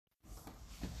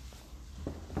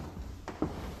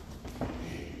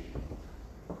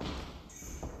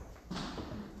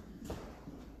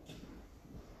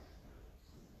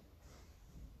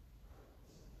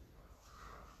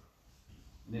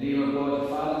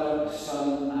the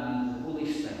Son, and the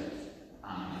Holy Spirit.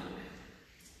 Amen.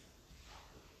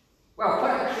 Well,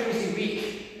 quite a crazy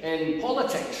week in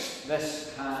politics.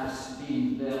 This has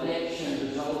been. The election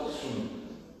results from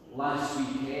last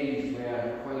weekend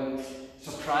were quite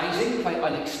surprising, quite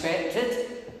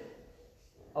unexpected,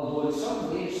 although in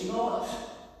some ways not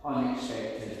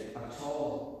unexpected at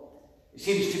all. It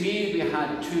seems to me we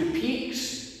had two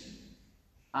peaks,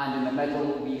 and in the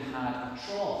middle we had a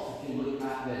trough, if you look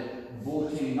at the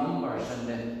voting numbers and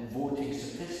the voting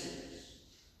statistics.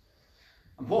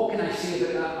 And what can I say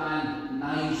about that man,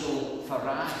 Nigel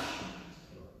Farage?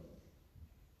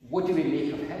 What do we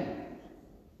make of him?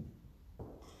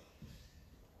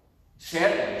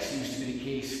 Certainly it seems to be the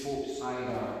case folks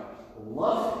either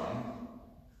love him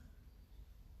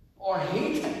or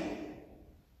hate him.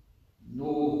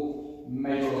 No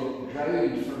middle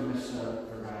ground for Mr.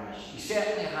 Farage. He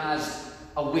certainly has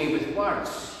a way with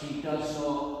words. He does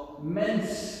not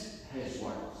mince his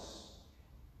words.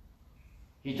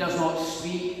 He does not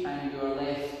speak and you are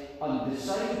left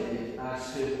undecided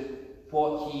as to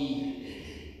what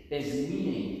he is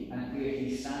meaning and where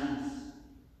he stands.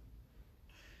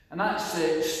 And that's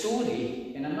the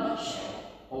story in a nutshell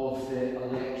of the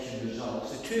election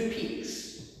results. The two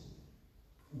peaks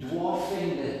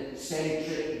dwarfing the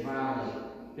Centric Valley.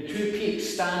 The two peaks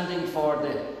standing for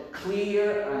the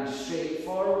clear and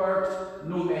straightforward,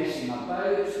 no messing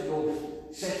about, no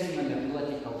sitting on the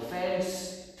political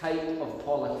fence type of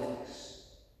politics.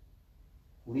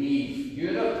 Leave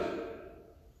Europe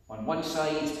on one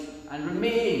side and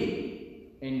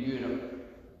remain in Europe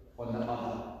on the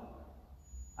other.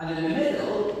 And in the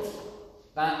middle,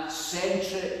 that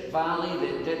Centric Valley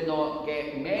that did not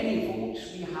get many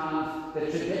votes, we have the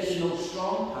traditional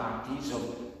strong parties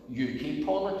of UK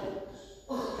politics.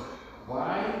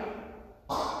 Why?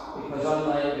 Because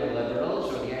unlike the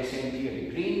Liberals or the SNP or the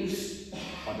Greens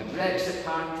or the Brexit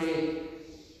Party,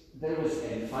 there was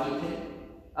infighting,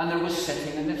 and there was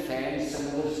sitting on the fence, and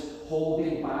there was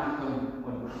holding back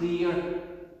on clear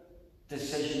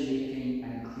decision-making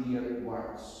and clear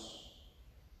words.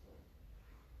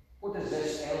 What does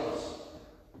this tell us?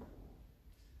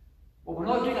 Well, we're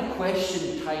not doing a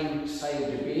question time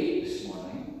style debate this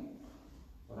morning,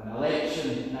 or an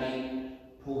election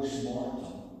night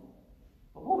post-mortem.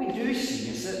 But what we do see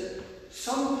is that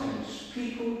sometimes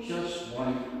people just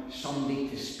want somebody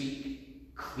to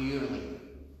speak clearly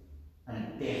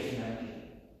and definitely.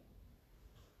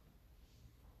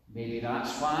 Maybe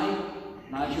that's why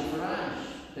Nigel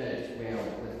Farage did well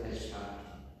with his party.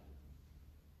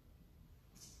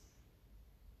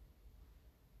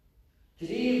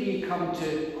 Today we come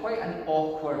to quite an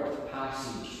awkward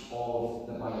passage of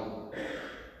the Bible.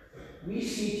 We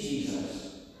see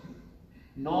Jesus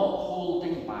not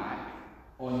holding back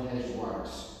on his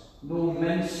words, no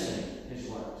mincing his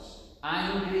words.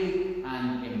 Angry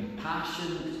and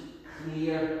impassioned,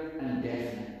 clear and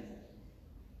definite.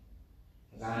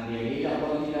 As Andy Ada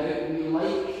pointed out, we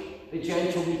like the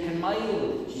gentle, meek and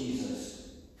mild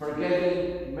Jesus,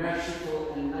 forgiving,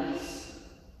 merciful and nice.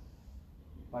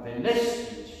 But in this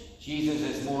speech, Jesus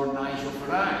is more Nigel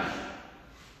Farage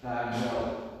than,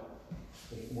 well,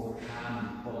 the more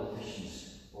calm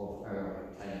politicians of our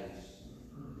times.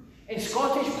 In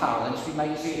Scottish parlance, we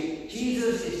might say,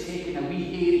 Jesus is taking a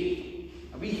wee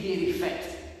hairy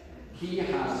fit. He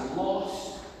has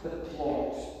lost the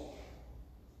plot.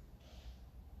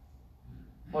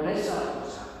 Or is that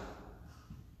what's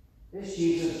happening? Is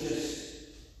Jesus just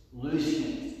losing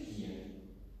it here?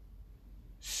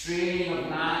 Straining of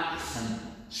gnats and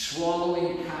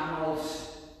swallowing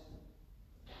camels.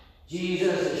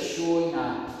 Jesus is showing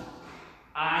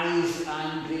eyes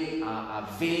angry, a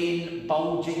vain,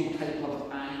 bulging type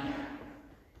of anger.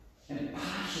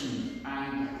 Impassioned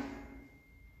anger.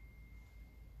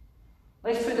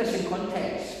 Let's put this in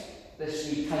context, this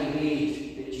wee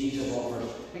tirade that Jesus offers.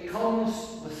 It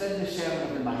comes within the Sermon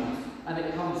on the Mount, and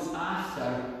it comes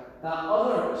after that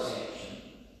other section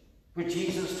where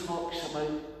Jesus talks about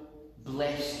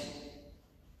blessing.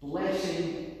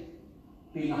 Blessing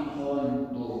being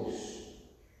upon those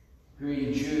who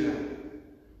endure,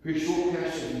 who show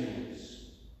perseverance,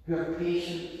 who are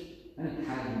patient and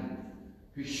kind,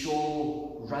 who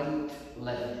show right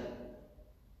living.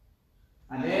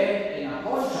 And then, in a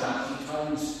contrast, he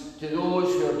turns to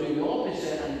those who are doing the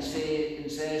opposite and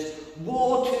says,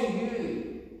 woe to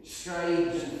you,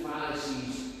 scribes and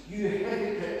Pharisees, you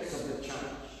hypocrites of the church.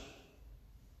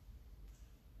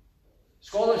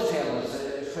 Scholars tell us that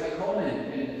it was quite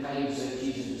common in the times that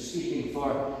Jesus was speaking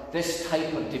for this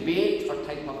type of debate or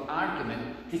type of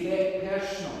argument to get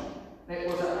personal. It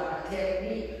was a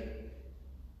technique.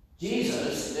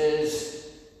 Jesus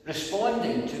is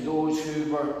responding to those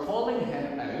who were calling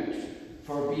him out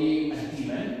for being a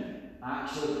demon,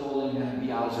 actually calling him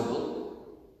Beelzebul,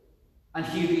 and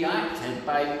he reacted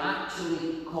by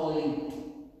actually calling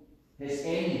his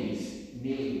enemies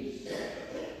names,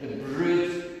 the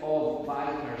brood of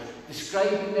vipers,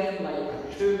 describing them like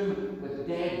a tomb with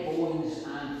dead bones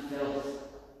and filth.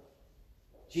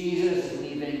 Jesus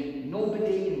leaving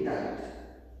nobody in doubt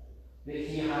that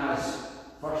he has,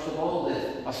 first of all,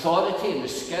 the authority and the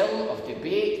skill of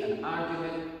debate and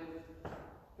argument,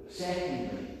 but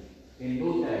secondly, in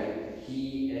no doubt,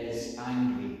 he is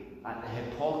angry at the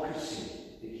hypocrisy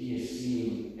that he is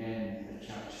seeing in the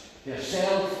church. Their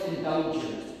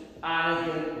self-indulgent,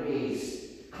 arrogant ways,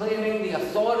 claiming the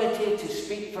authority to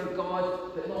speak for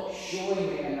God, but not showing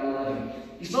it in their living.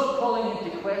 He's not calling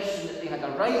into question that they had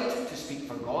a right to speak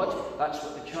for God. That's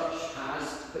what the church has.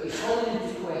 But he's calling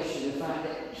into question the fact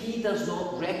that he does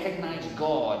not recognize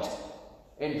God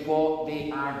in what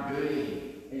they are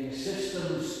doing, in the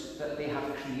systems that they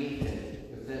have created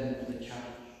within the church.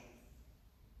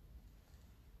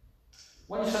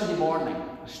 One Sunday morning,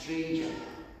 a stranger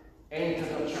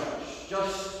entered our church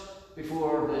just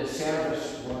before the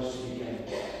service was to begin.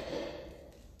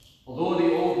 Although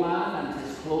the old man and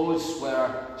his clothes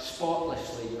were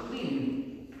spotlessly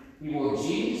clean, he wore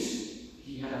jeans,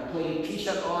 he had a plain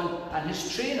t-shirt on, and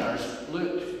his trainers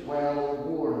looked well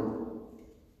worn.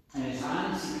 In his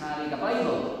hands he carried a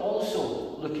Bible,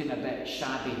 also looking a bit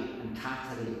shabby and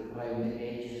tattery round the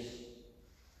edges.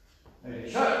 Now the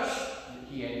church that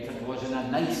he entered was in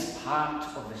a nice part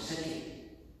of the city.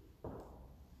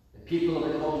 The people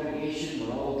of the congregation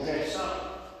were all dressed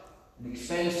up in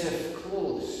expensive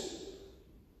clothes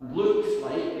and looked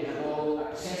like they had all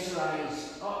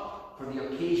accessorized up for the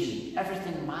occasion.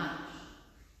 Everything matched,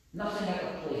 nothing out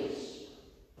of place.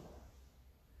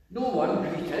 No one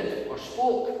greeted or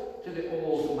spoke to the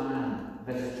old man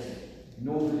visiting.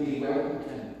 Nobody welcomed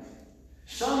him.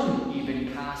 Some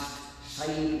even cast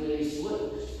sideways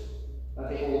looks at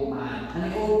the old man,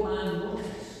 and the old man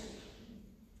noticed.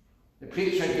 The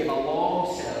preacher gave a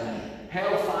long sermon,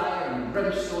 hellfire and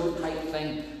brimstone type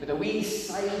thing, with a wee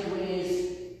sideways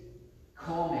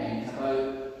comment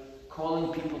about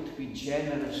calling people to be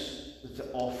generous with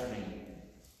the offering.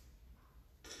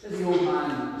 As the old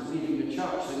man was leaving the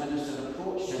church, the minister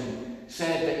approached him,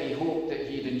 said that he hoped that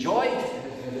he had enjoyed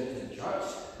his visit to the church,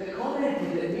 but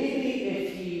commented that maybe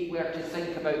if he were to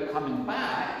think about coming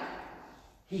back,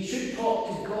 he should talk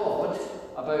to God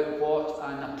about what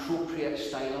an appropriate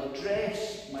style of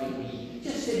dress might be,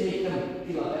 just to make him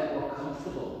feel a bit more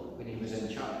comfortable when he was in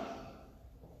church.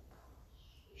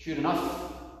 Sure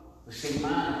enough, the same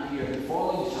man appeared the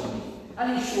following Sunday,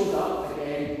 and he showed up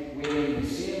again wearing the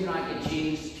same ragged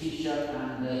jeans, t-shirt,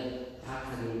 and the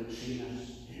tattery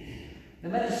trainers. The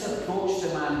minister approached the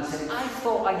man and said, "I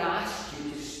thought I asked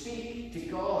you to speak to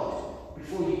God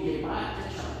before you came back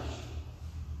to church."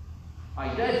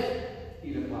 "I did,"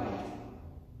 he replied.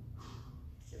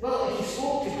 "Well, if you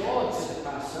spoke to God," said the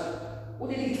pastor,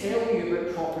 "what did he tell you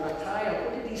about proper attire?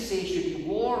 What did he say should be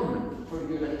worn for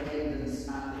your attendance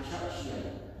at the church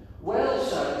here?" "Well,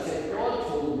 sir," he said, "God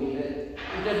told me that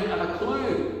he didn't have a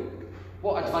clue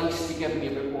what advice to give me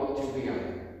about what to wear,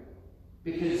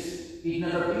 because he'd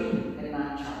never been in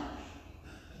that church."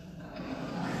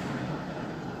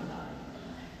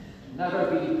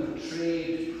 Never been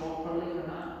portrayed properly,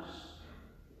 perhaps,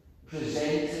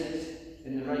 presented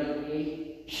in the right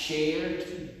way, shared,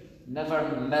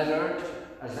 never mirrored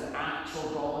as the actual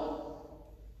God.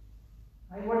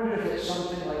 I wonder if it's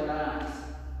something like that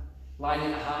lying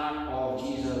at the heart of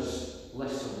Jesus'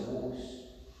 list of woes.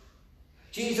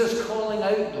 Jesus calling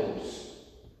out those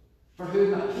for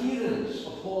whom appearance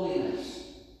of holiness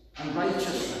and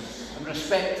righteousness and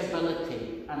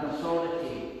respectability and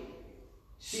authority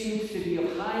seems to be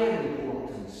of higher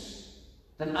importance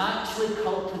than actually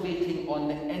cultivating on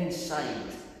the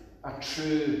inside a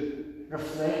true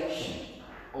reflection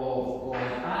of God,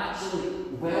 actually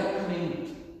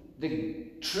welcoming the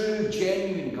true,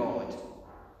 genuine God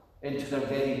into their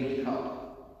very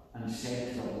makeup and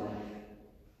centre of life.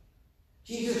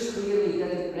 Jesus clearly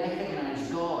didn't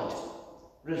recognise God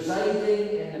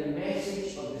residing in the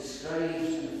message of the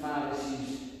scribes and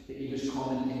Pharisees that he was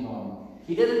commenting on.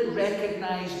 He didn't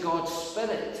recognise God's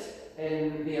Spirit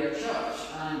in their church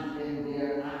and in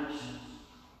their actions.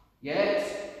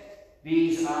 Yet,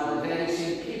 these are the very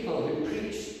same people who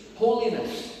preached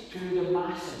holiness to the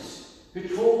masses, who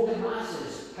told the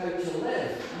masses how to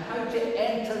live and how to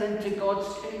enter into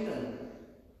God's kingdom.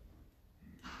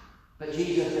 But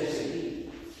Jesus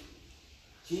disagreed.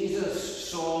 Jesus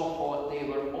saw what they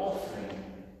were offering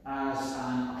as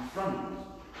an affront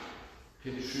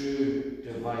to true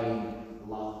divine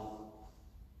love.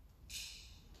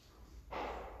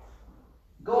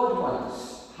 God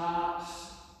wants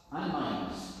hearts and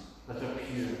minds that are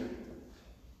pure.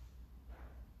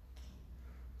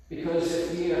 Because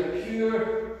if we are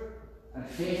pure and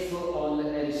faithful on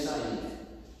the inside,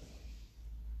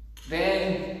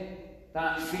 then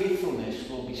that faithfulness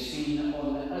will be seen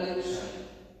on the outside,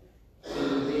 in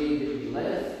the way that we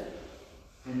live,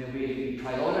 in the way that we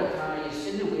prioritise,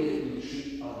 in the way that we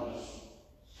treat others.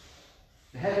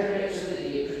 The hypocrites of the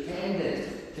day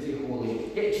pretended to be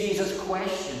holy, yet Jesus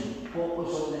questioned what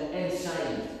was on the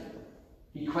inside.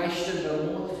 He questioned their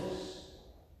motives.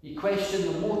 He questioned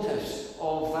the motives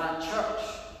of that church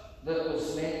that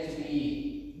was meant to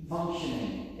be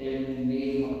functioning in the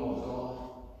name of God.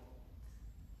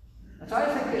 And so I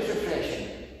think it's refreshing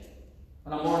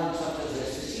on a morning such as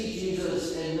this to see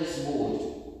Jesus in this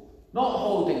mode, not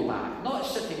holding back, not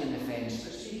sitting in the fence,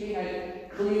 but speaking out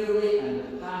clearly and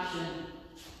with passion.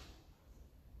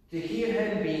 To hear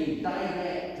him being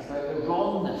direct about the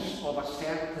wrongness of a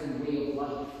certain way of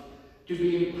life, to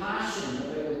be impassioned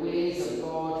about the ways of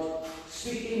God,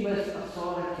 speaking with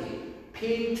authority,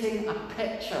 painting a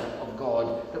picture of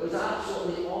God that was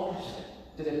absolutely opposite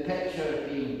to the picture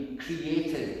being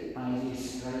created by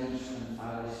these scribes and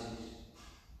Pharisees.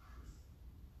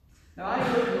 Now,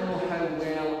 I don't know how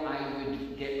well I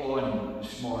would get on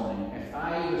this morning if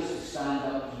I was to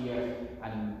stand up here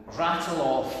and rattle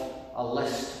off a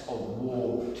list of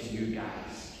woe to you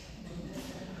guys.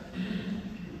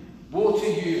 Woe to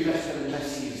you, Mr. and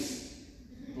Mrs.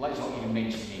 Let's not even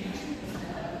mention names.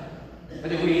 By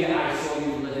the way that I saw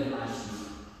you living last week.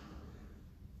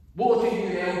 Woe to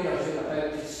you, elders who are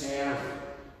about to serve.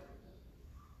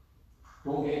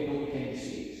 Don't make any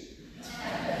mistakes.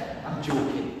 I'm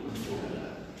joking.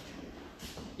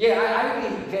 Yeah, I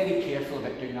would be very careful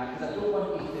about doing that because I don't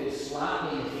want you to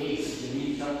slap me in the face as you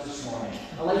leave church this morning.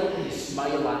 I like you to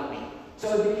smile at me. So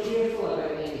I'd be careful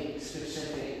about any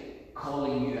specific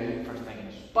calling you out for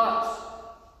things. But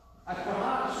I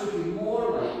perhaps would be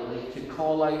more likely to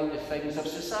call out the things of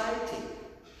society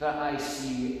that I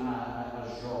see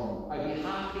as wrong. I'd be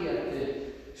happier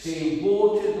to say,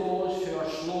 woe to those who are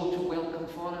slow to welcome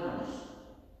foreigners.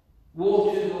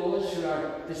 Woe to those who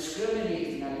are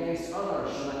discriminating against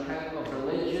others on account of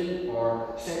religion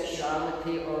or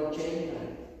sexuality or gender.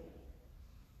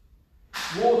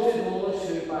 Woe to those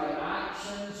who by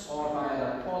actions or by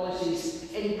their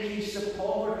policies increase the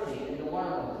poverty in the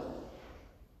world.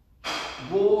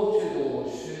 Woe to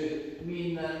those who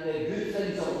mean that the good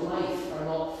things of life are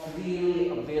not freely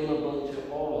available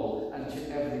to all and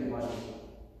to everybody.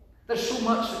 There's so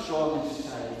much that's wrong in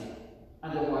society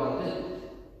and the world. And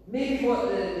maybe what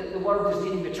the world is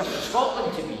needing the Church of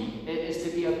Scotland to be is to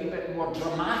be a wee bit more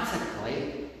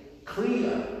dramatically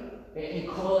clear in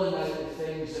calling out the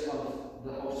things of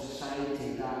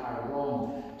society that are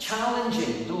wrong,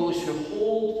 challenging those who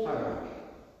hold power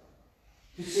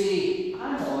to say,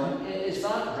 hang on, is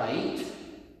that right?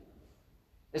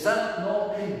 Is that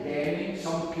not condemning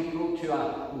some people to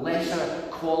a lesser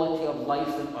quality of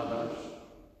life than others?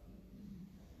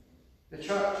 The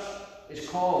Church is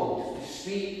called to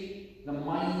speak the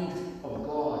mind of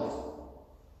God,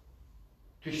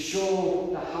 to show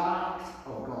the heart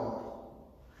of God.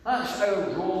 That's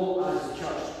our role as a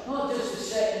church. Not just to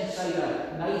sit inside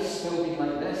a nice building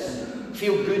like this and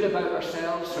feel good about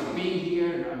ourselves for being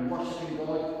here and worshipping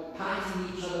God,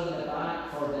 patting each other on the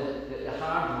back for the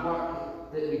hard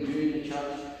work that we do in the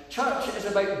church. Church is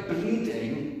about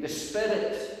breeding the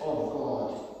Spirit of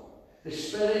God, the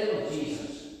Spirit of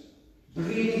Jesus.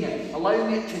 Breeding it,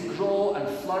 allowing it to grow and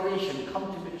flourish and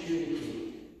come to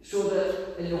maturity, so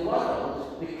that in the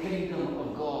world the kingdom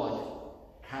of God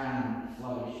can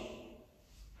flourish.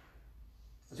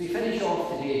 As we finish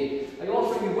off today, I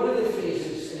offer you one of the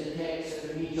phrases in the text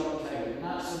that for me jumped out, and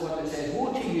that's the one that says,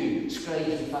 "Woe to you, scribes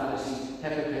and Pharisees,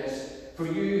 hypocrites, for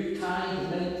you tithe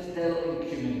mint, dill, and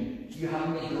cumin. You have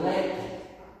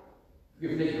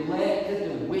You've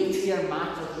neglected the weightier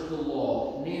matters of the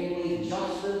law, namely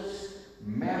justice,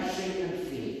 mercy and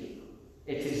faith.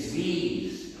 It is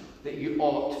these that you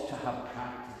ought to have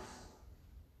practiced."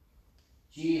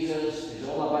 Jesus is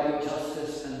all about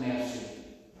justice and mercy.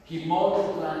 He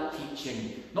modelled that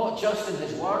teaching, not just in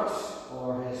his words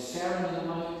or his Sermon on the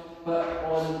Mount, but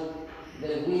on the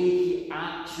way he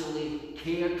actually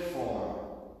cared for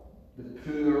the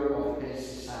poor of his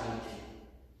society.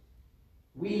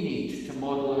 We need to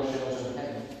model ourselves on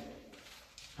him.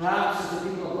 Perhaps as the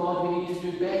people of God we need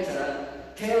to do better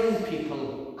at telling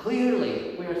people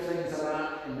clearly where things are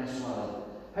at in this world,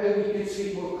 how we can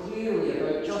speak more clearly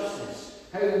about justice,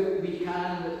 how we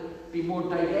can be more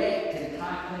direct in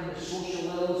tackling the social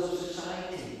ills of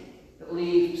society that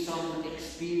leave some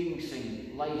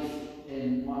experiencing life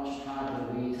in much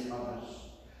harder way to others?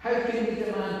 How can we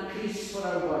demand peace for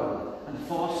our world and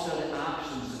foster the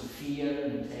absence of fear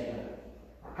and terror?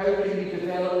 How can we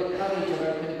develop the courage of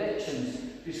our convictions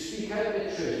to speak out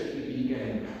the truth that we've been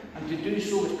given, and to do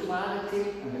so with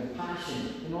clarity and with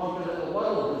passion, in order that the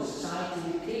world and society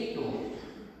will take note?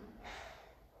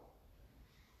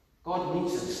 God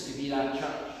needs us to be that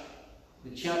church.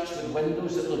 The church with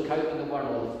windows that look out in the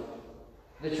world.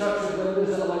 The church with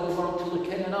windows that allow the world to look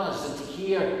in on us and to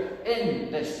hear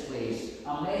in this place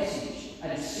a message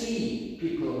and see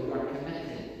people who are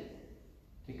committed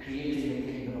to creating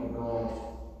the kingdom of God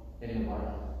in the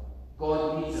world.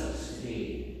 God needs us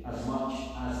today as much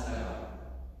as ever.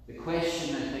 The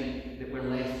question, I think, that we're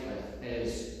left with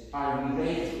is, are we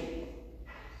ready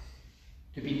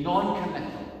to be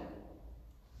non-committal,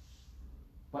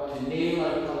 but to nail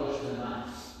our colours to the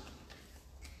mast,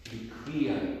 to be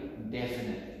clear and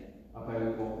definite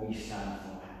about what we stand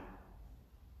for?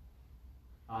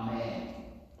 Amen.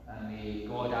 And may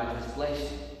God add his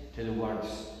blessing to the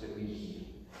words that we hear.